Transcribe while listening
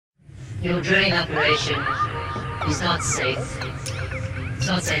Your drilling operation is not safe. It's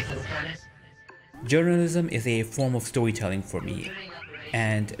not safe for the planet. Journalism is a form of storytelling for me,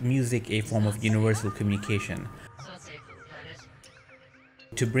 and music a form of universal communication. It's not safe for the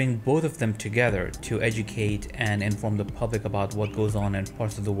planet. To bring both of them together to educate and inform the public about what goes on in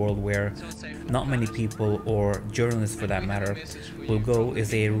parts of the world where not many people, or journalists for that matter, will go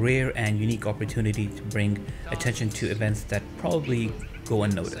is a rare and unique opportunity to bring attention to events that probably go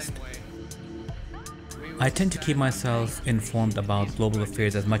unnoticed. I tend to keep myself informed about global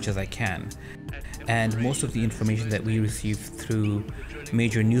affairs as much as I can, and most of the information that we receive through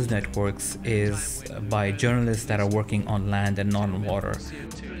major news networks is by journalists that are working on land and not on water.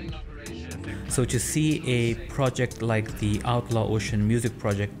 So to see a project like the Outlaw Ocean Music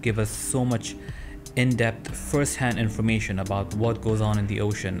Project give us so much in-depth, first-hand information about what goes on in the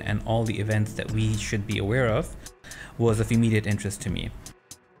ocean and all the events that we should be aware of was of immediate interest to me.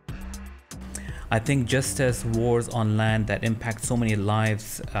 I think just as wars on land that impact so many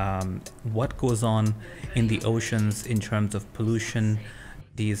lives, what goes on in the oceans in terms of pollution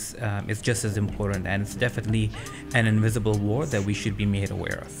is just as important, and it's definitely an invisible war that we should be made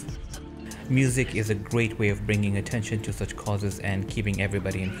aware of. Music is a great way of bringing attention to such causes and keeping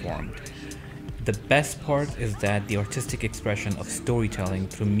everybody informed. The best part is that the artistic expression of storytelling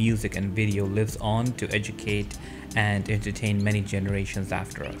through music and video lives on to educate and entertain many generations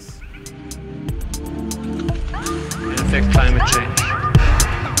after us. Affect climate change.